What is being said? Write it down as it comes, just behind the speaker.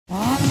I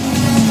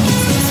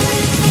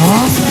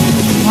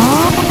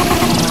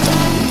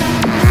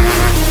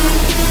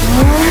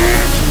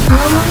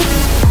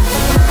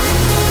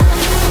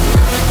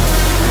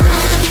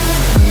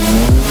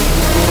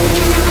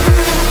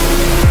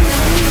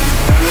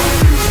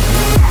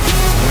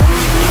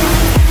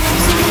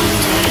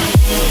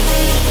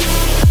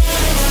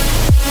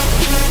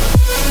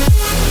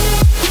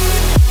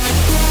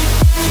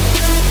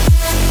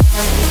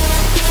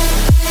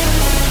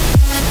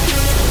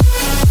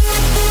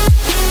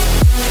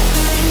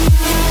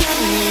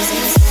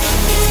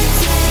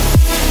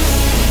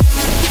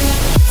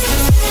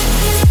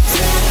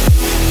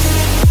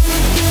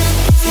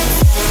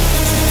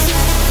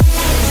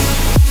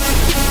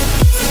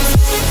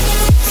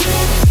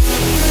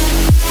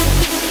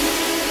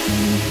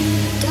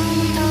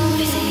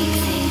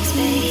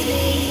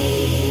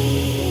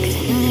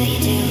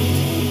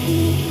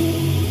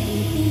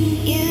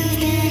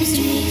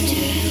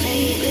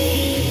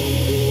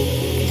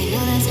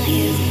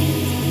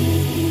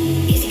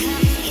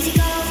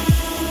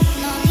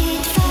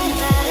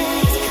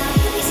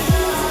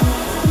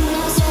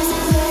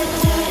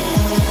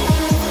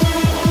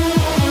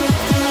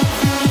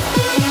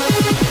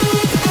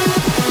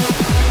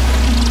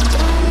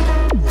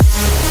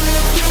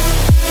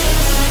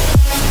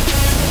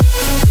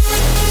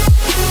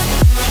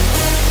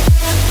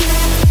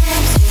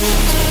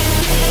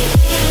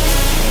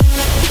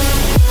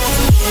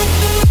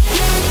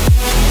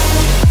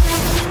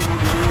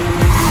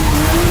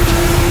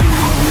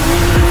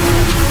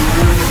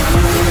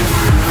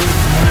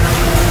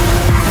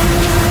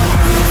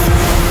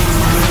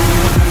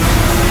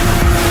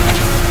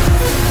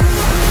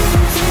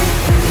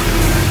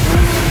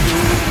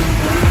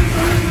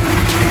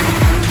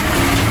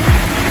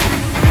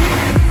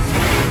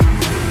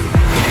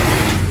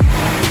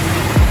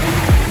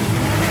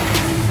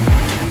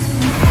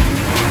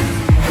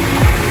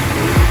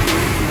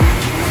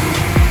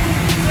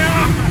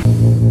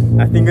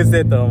think it's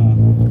that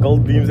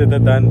gold beams that are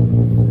done,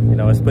 you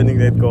know, spinning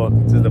that car.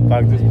 So the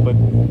park just put.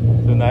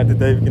 So now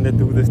today we're gonna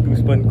do this 2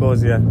 spin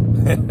cars here.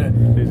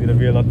 There's gonna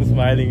be a lot of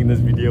smiling in this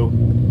video,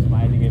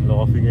 smiling and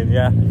laughing, and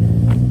yeah,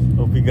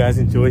 hope you guys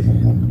enjoy.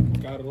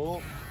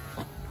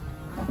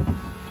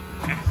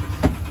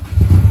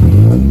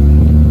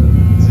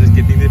 Just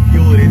getting the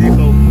fuel ready to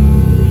go.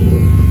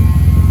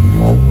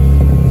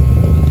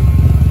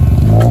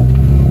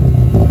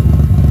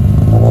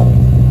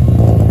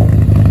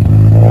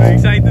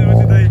 Excited for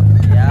today?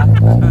 Yeah.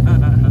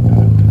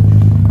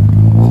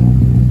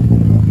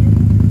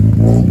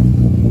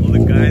 All the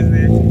guys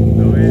there.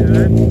 No way,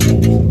 right?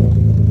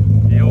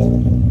 Yo.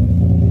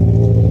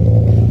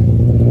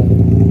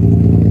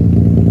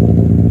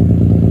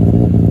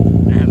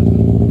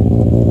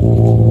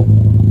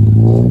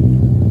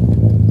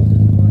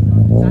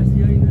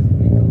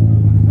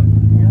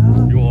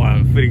 Yo,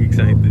 I'm freaking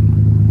excited.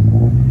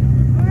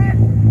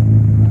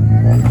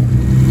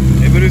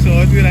 Hey Bruce, what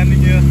are we running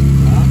here?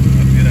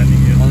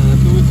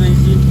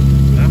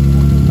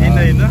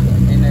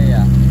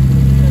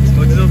 So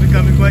this is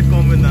becoming quite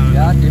common now.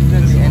 Yeah,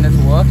 definitely, and it's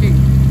working.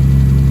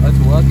 It's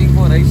working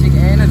for racing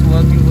and it's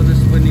working for the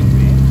spinning.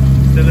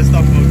 Still a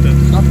stock motor.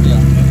 Stock, yeah.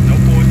 No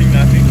porting,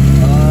 nothing.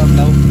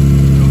 No.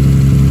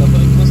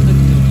 Double piston.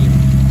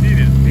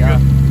 Serious? Yeah.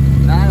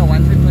 Nah,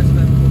 1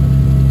 piston.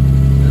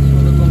 That's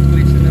for the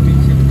compression of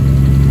each.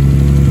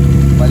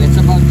 But it's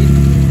about it.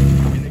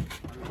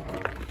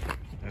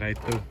 Right,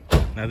 so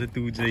another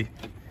 2J.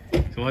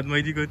 So what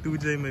made you go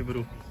 2J, my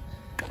bro?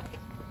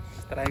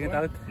 Trying it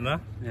out. No?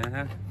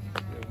 Yeah.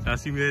 I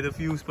see we had a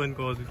few spin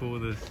cars before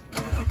this.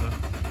 But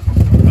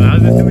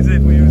how's the 2J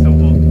for you so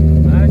far?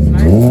 It's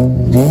nice.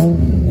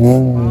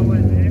 Power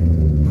is there.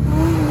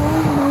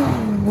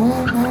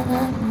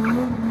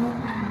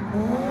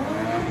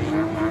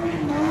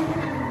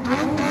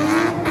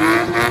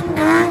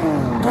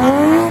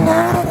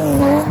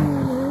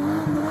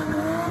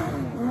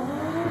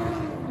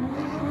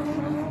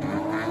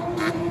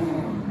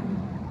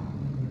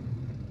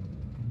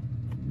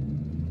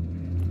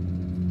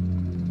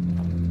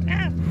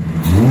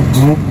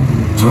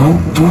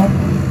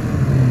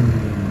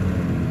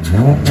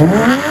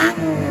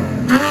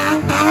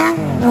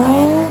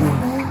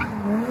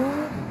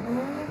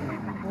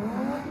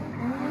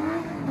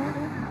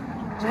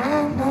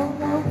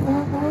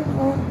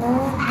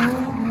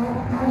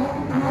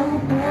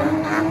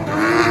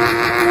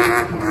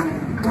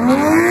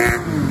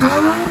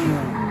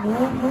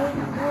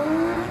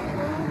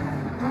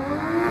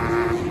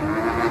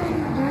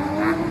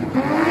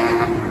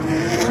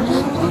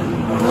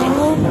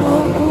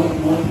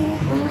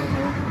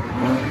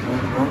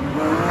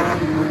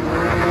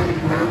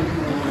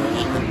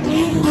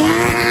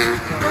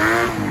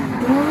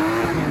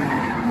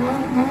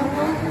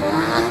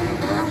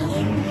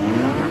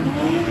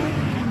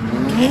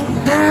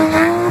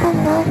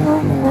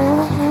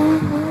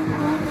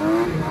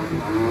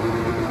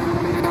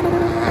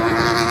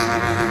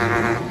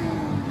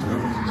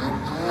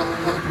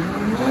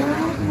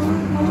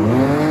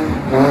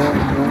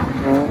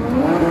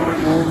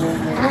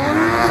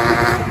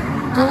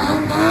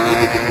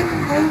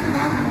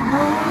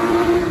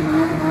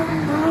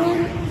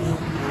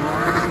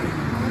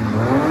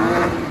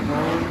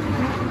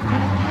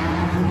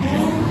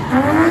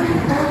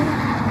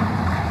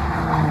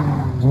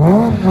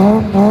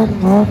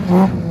 Mix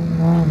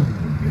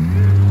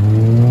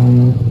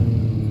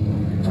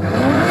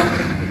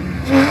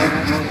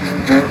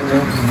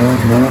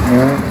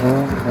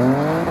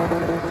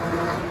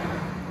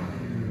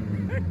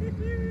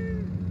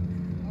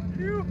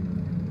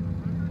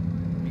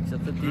of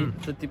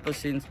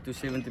 30% to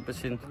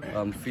 70%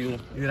 fuel.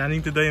 You're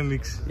running today a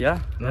mix? Yeah,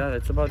 No? yeah,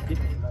 that's about it.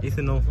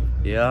 Ethanol?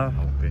 Yeah,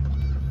 Okay.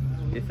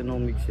 ethanol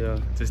mix, yeah.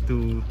 Just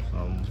to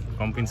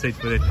compensate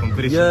for that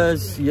compression?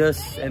 Yes,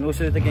 yes, and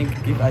also that I can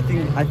give, I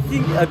think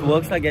it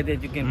works like that,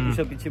 that you can push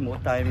a bit more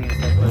timing and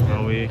stuff like that.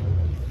 Oh, yeah.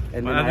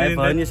 And But then I have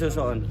harness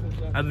also on.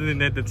 Other than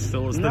that, it's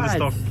still Nah,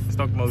 a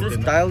stock mode.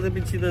 Just dial a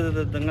bit, see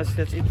the dinges,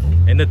 that's it.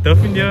 And the tough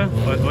in there,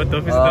 what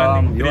tough is it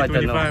running? Yo,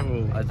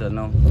 325 I don't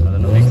know.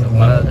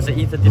 But it's an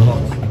E30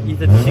 box,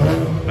 E30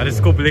 Maar het is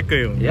kop lekker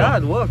joh. Yeah,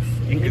 it works.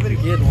 Every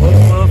gear it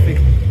works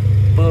perfect.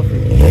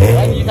 Perfect.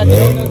 And you got the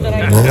road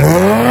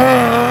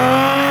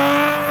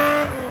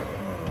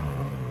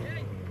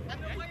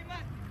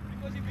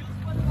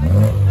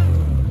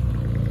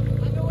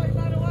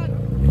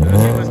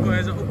Let's go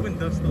as an open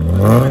dust though.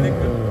 That's really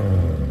good.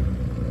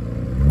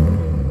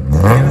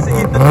 Yeah, that's an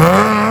E30.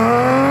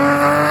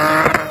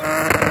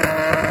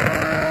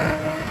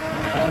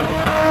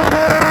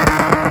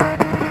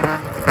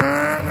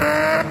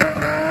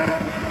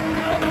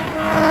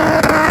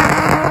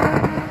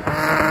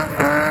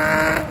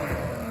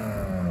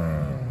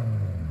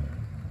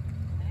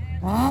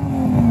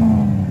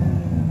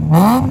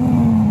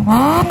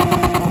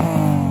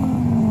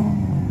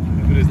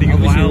 This thing is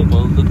wild.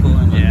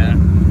 Yeah,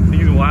 this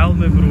thing is wild,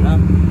 man, bro.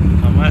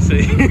 I must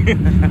say.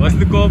 What's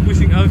the car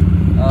pushing out?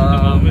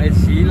 At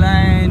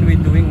C-Line, we're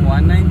doing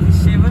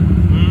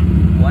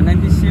 197.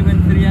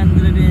 197,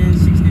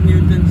 360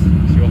 newtons.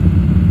 Sure.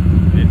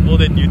 And all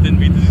that Newton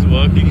meters is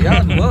working.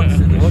 Yeah, it works.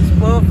 It works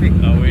perfect.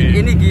 Oh, yeah. In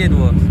any gear it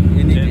works.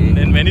 Any gear.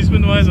 And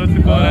management wise, what's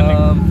the car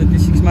running?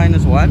 36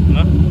 minus 1.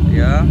 No?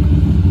 Yeah.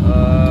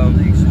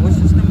 The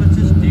exhaust system is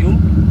just dual.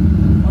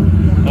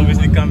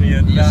 Obviously come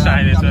here, the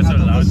side is also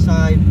loud.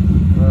 Side,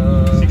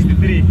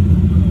 63. I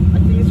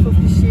think it's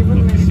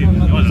 57.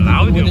 57. Oh,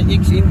 loud, with yo. the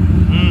X in.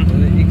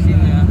 With the X in,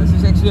 yeah. This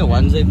is actually a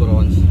 1Z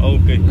bronze.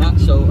 Okay. Yeah,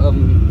 so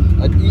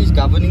it is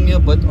governing me a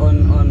bit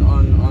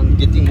on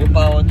getting more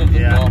power out of the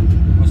car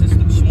because it's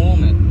too small,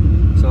 man.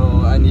 So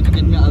I need to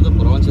get me other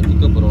bronze, a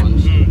thicker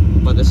bronze.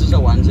 But this is a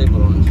 1Z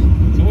bronze.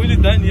 So what you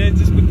done here?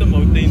 Just put the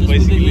motor in,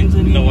 basically,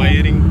 the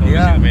wiring,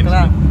 yeah, obviously the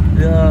management.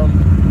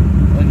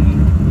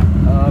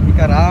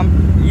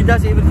 He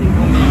does everything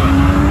for me.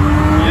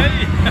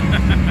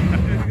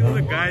 Yeah. All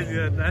the guys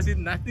here, that's it,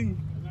 nothing.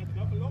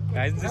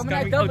 Guys just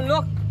coming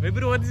out. Wait,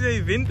 bro, what is the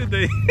event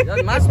today?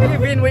 That must be a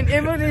event.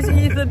 Whenever there's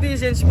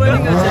E30s and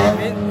spinning, that's an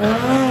event.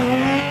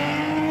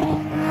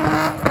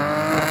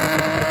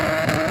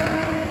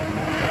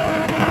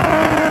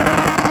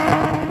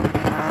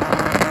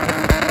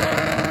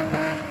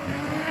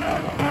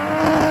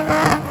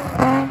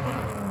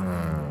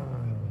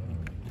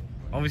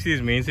 Obviously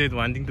his main said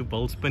wanting to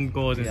build spin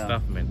cores and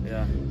stuff, man.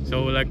 Yeah.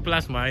 So like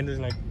plus minus,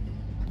 like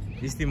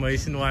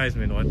estimation wise,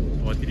 man,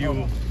 what did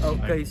you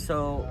Okay, like?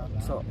 so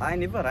I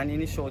never run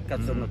any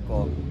shortcuts on the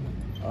car.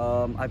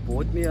 I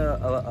bought me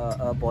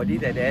a body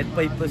that had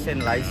papers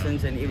and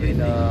license and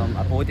everything.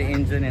 I bought the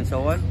engine and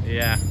so on.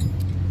 Yeah.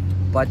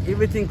 But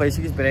everything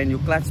basically is brand new.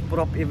 Clutch,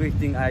 prop,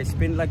 everything. I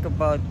spent like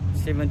about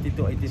 70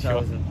 to 80,000.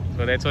 Sure.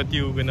 So that's what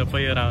you're gonna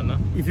pay around, no?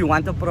 If you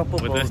want a proper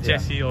With build, this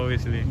chassis,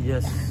 obviously.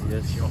 Yes,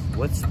 sure.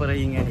 With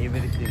spraying and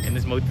everything. And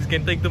this motors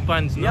can take the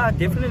punch, no? Yeah,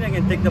 definitely I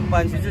can take the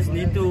punch. You just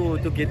need to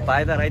get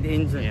by the right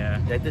engine. Yeah.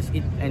 That is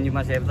it. And you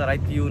must have the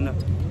right tune.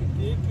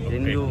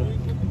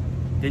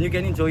 Then you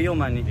can enjoy your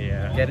money.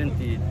 Yeah.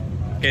 Guaranteed.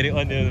 Carry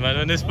on, man,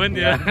 on the spin,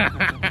 yeah.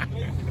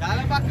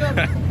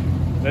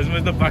 That's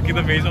what the fucking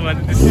the base I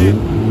wanted to see.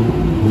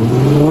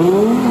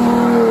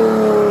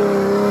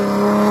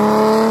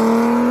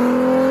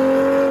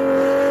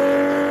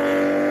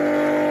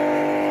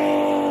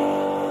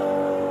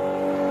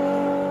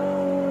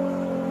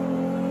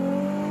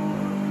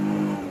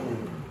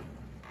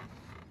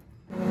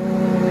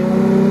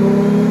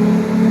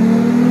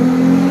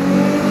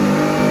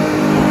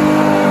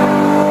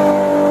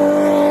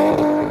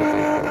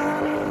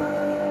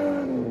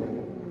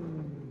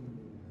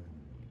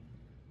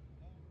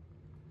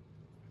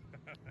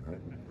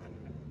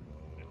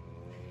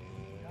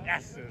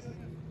 Yes.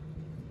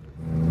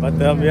 But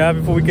yeah,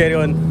 before we carry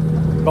on,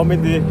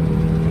 comment there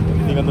what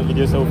you think on the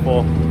video so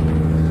far.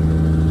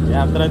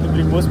 Yeah, I'm trying to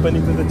bring more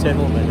spinning to the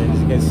channel, man. And as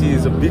you can see,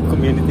 it's a big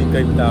community in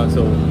Cape Town,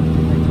 so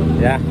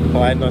yeah,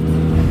 why not?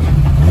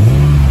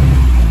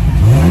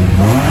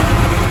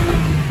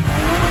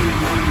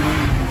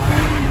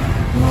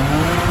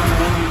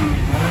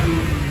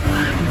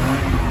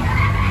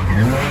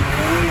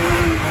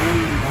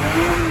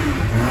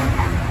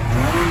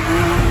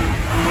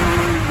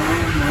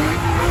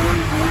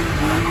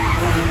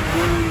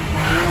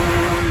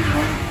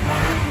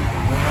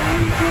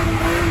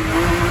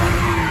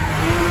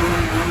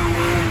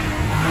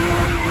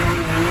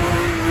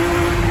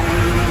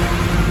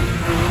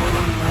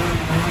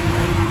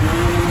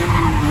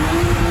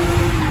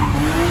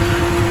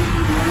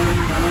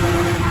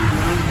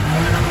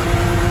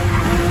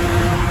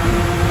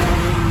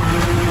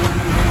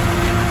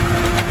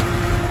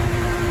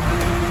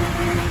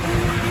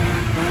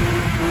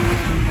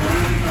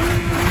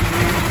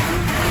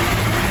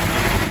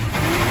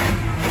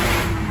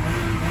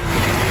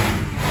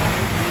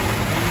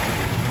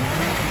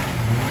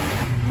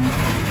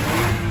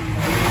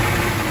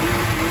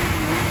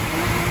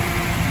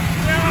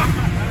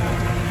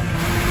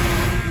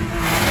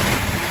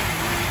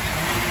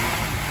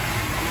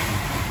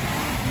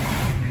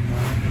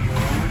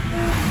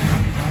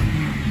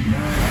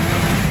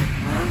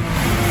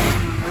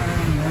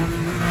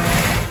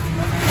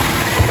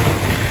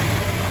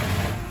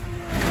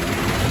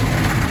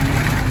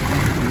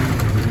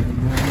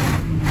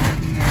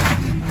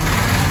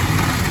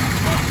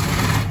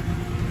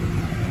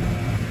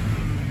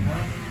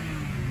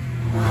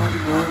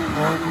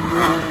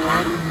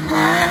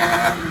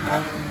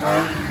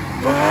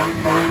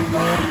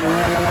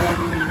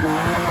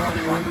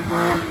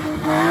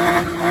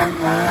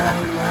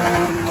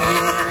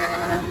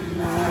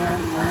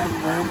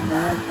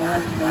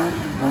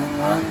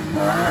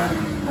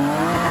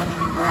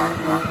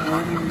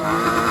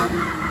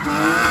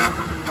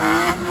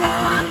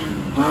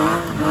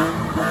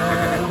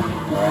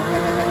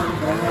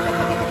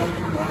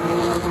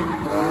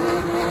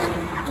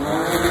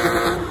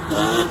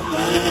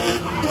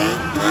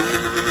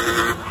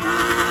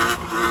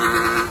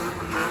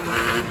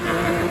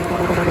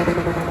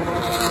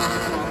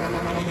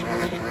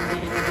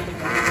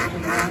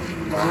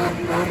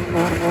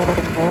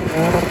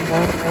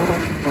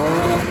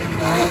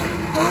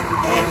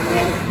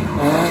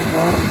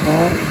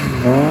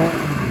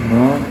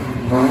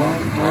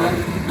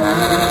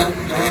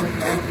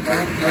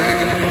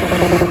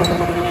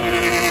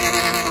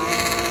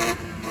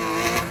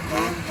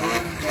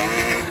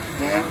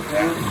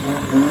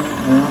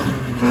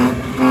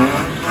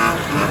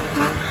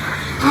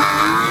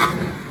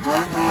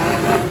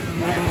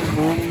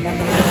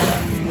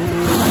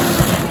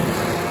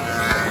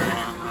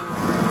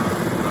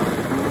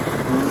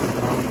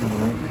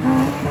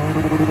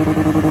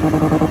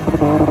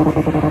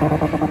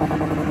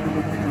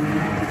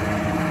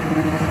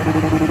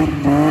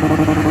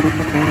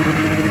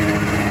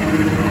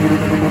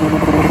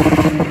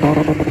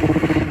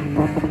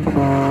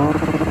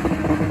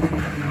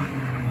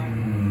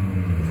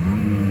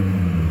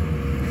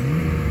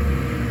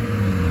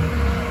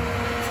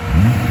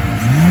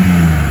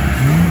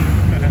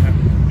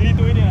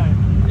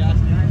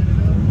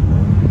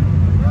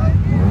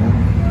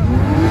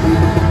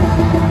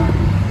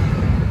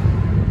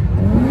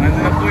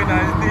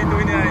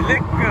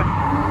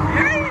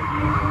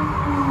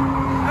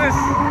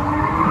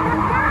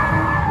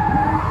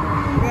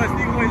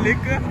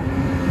 Lekker.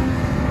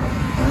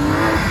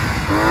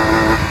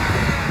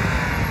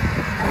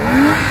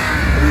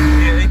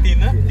 E18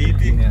 hè?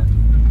 E18 ja.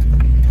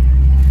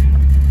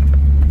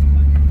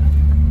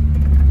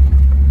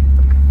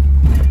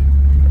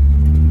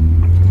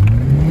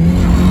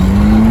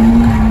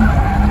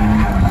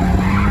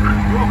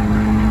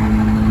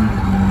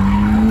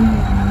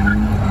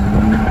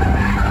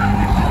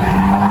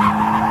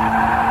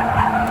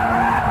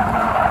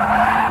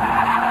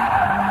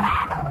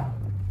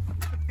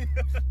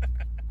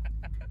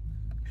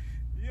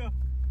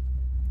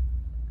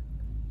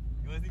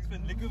 Ik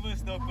vind lekker voor een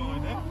stok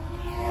gewoon, hè?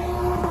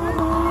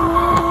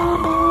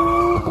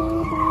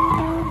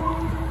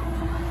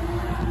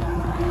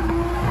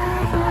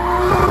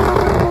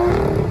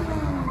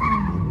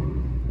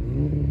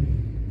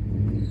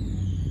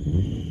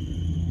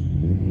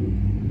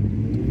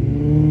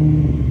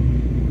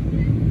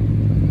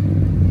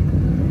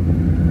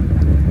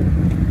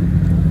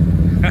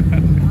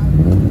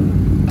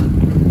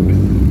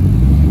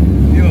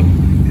 Yo,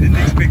 I didn't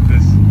expect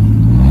this.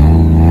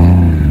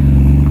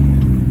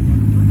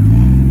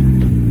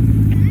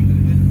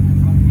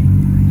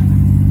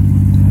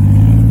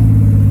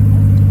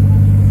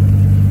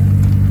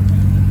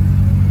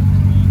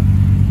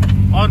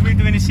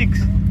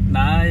 RB26.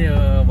 Nee,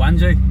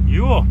 1J.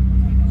 Yo,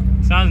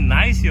 sounds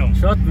nice, young.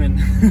 Shot, man.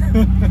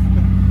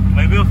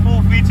 Maybe a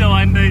full feature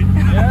one day.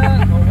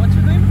 Yeah, what's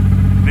your name?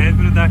 Bad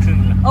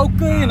production.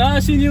 Okay, now I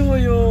seen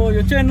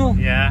your channel.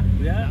 Yeah.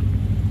 Yeah.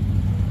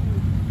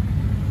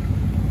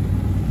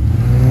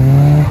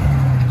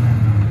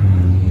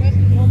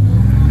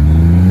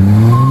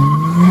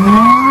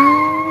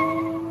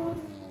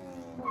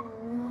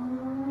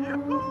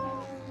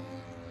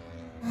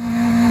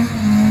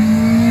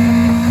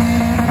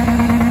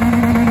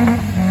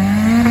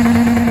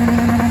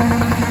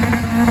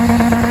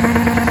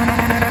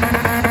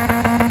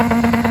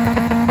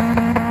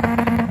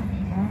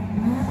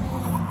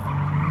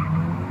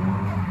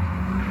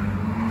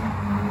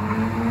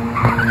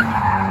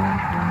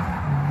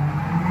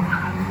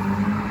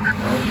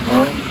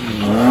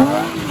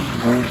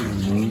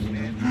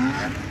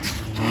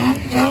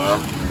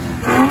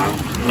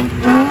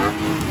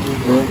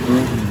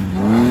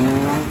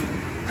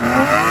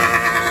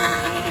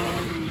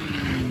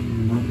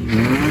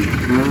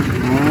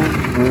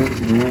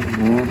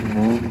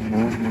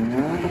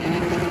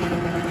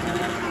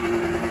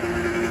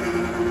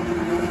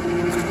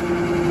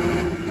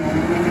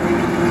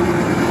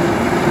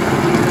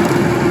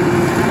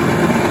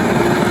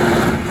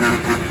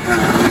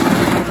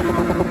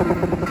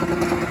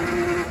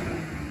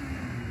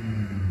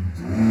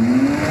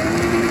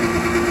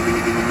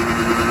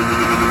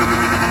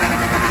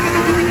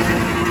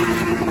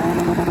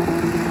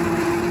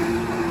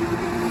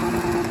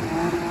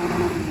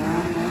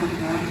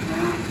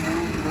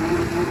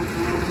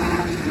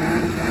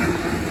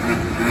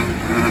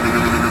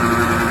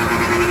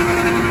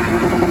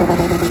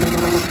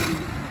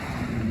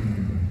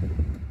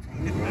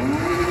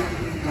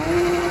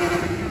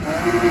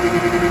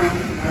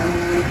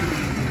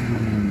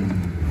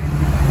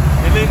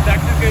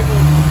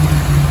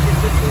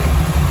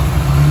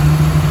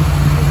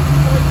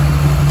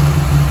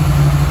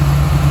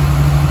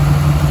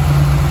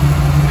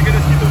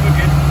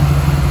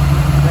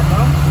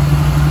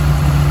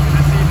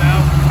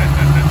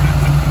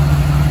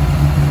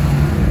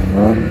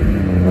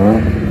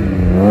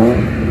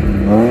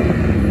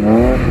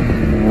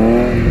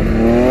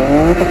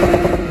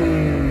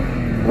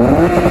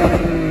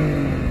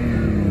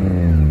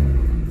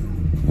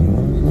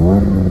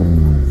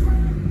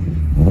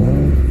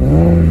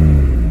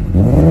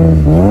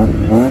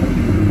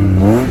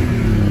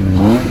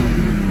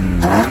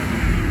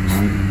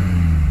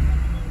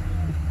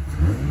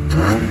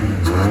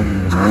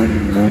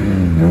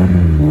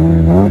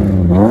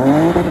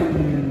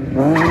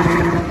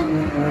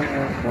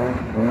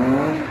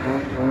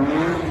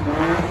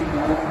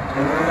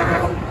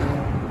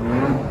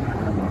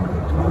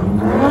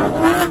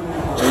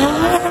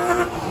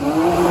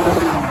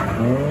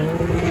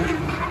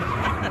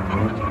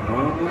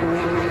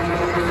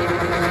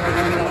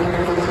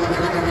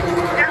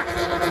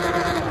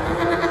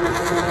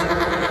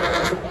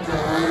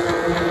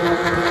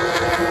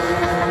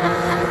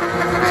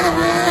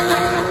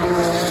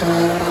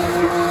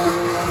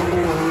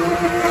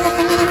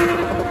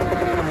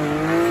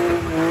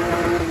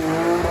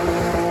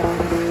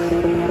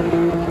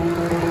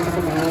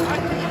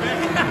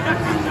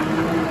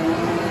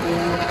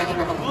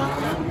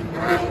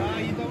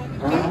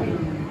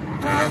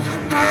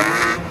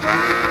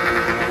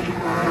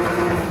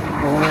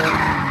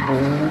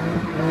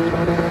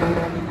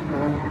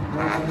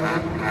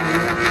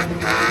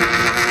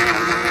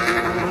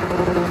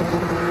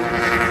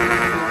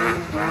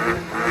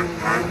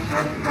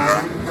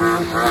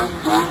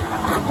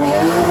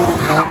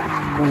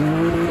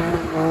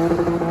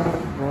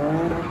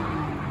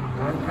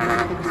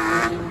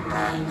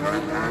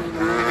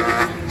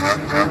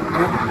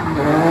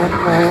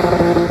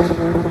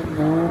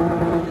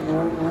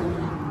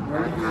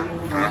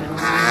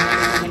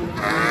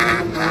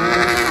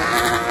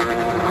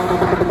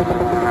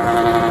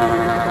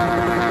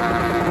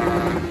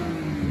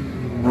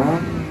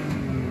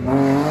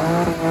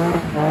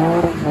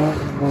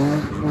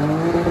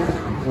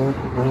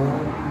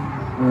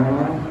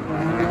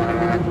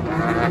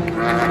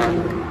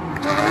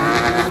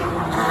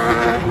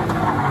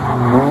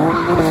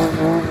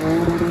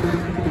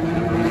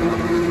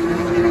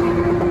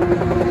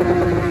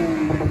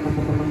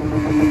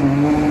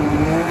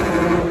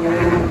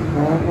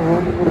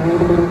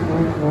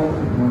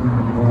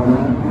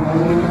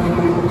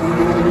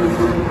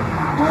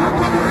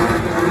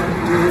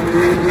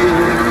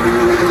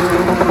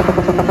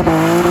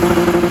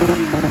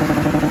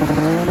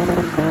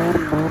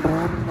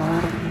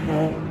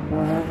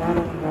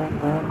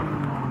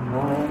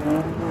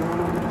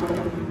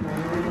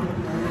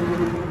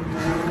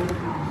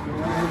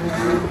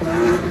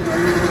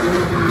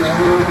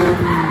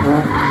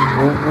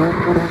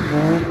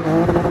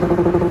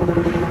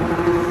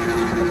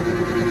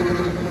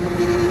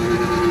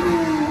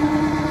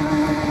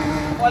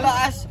 Follow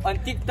us on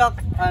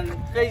TikTok, on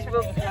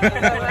Facebook,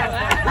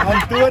 on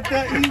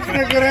Twitter,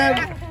 Instagram.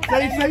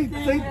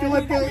 Say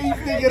Twitter,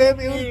 Instagram,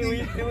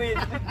 everything. do it.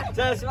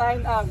 Just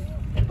find out.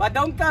 But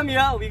don't come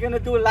here, we're gonna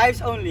do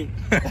lives only.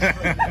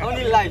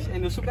 Only lives.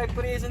 En we zoeken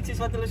presenties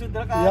wat hulle so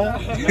druk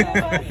aan.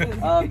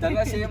 Dan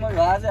as jy maar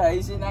waar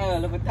hy sê nou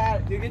hulle betaal,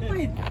 you get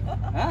paid.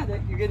 Huh?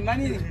 You get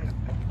money.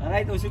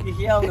 Alright, ons soek die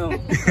geld nou.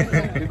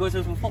 Because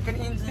ons fucking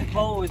engine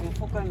bou, ons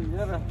fucking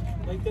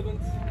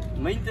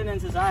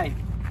maintenance is high.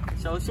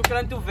 So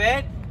shukran to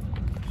Vet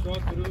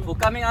for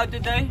coming out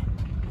today.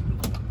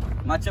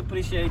 Much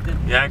appreciated.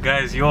 Yeah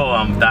guys, yo,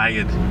 I'm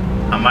tired.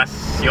 I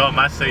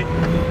must say.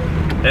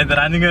 And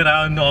running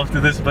around after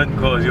the spin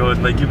cars, yo,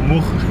 it's like you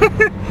move.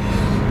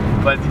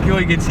 But yo,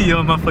 you can see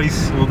on my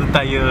face all the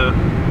tire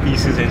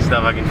pieces and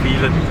stuff, I can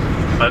feel it.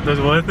 But it was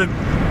worth it.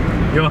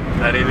 Yo,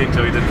 I really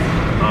enjoyed it.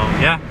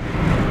 Yeah.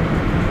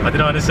 What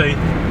did I want to say?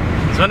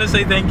 Just want to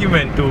say thank you,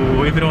 man,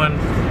 to everyone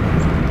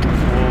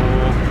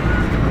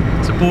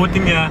for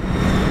supporting me.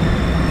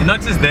 And not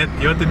just that,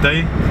 yo,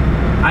 today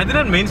I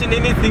didn't mention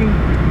anything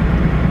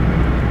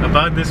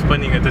about the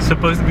spinning. It was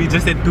supposed to be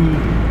just the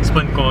 2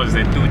 spin cars,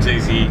 the 2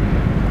 JZ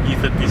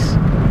E30s.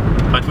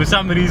 But for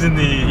some reason,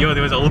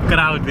 there was a whole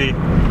crowd there,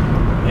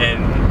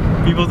 and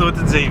people thought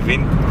it's an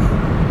event.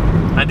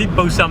 I did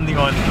post something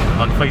on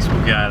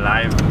Facebook, yeah,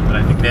 live, but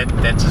I think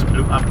that just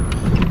blew up,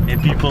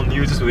 and people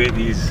knew just where it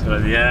is.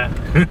 But yeah,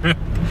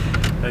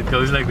 it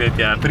goes like that.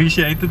 Yeah,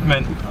 appreciate it,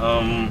 man.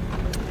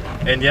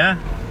 And yeah,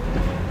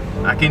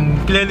 I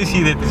can clearly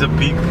see that there's a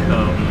big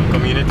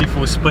community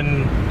for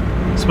spin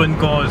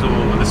cars,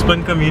 or the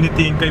spin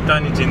community in Cape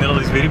Town in general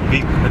is very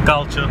big, the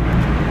culture.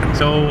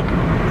 So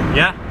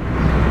yeah,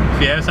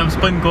 if you have some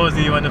spin cars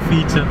that you want to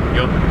feature,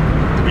 yo,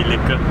 to be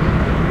lekker.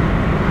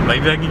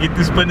 Maybe I can get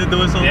to spin it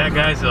also. Yeah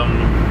guys,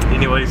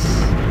 anyways,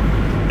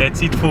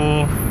 that's it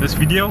for this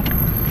video.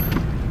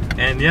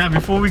 And yeah,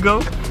 before we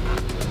go,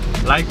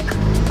 like,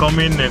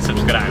 comment and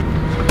subscribe.